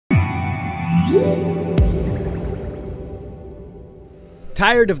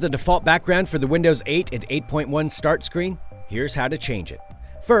Tired of the default background for the Windows 8 and 8.1 start screen? Here's how to change it.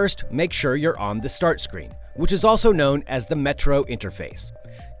 First, make sure you're on the start screen, which is also known as the Metro interface.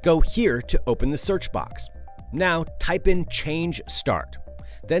 Go here to open the search box. Now type in Change Start.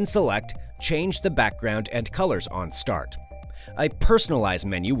 Then select Change the background and colors on Start. A Personalize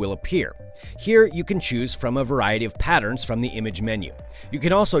menu will appear. Here you can choose from a variety of patterns from the image menu. You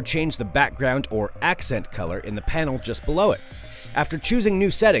can also change the background or accent color in the panel just below it. After choosing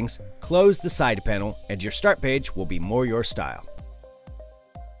new settings, close the side panel and your start page will be more your style.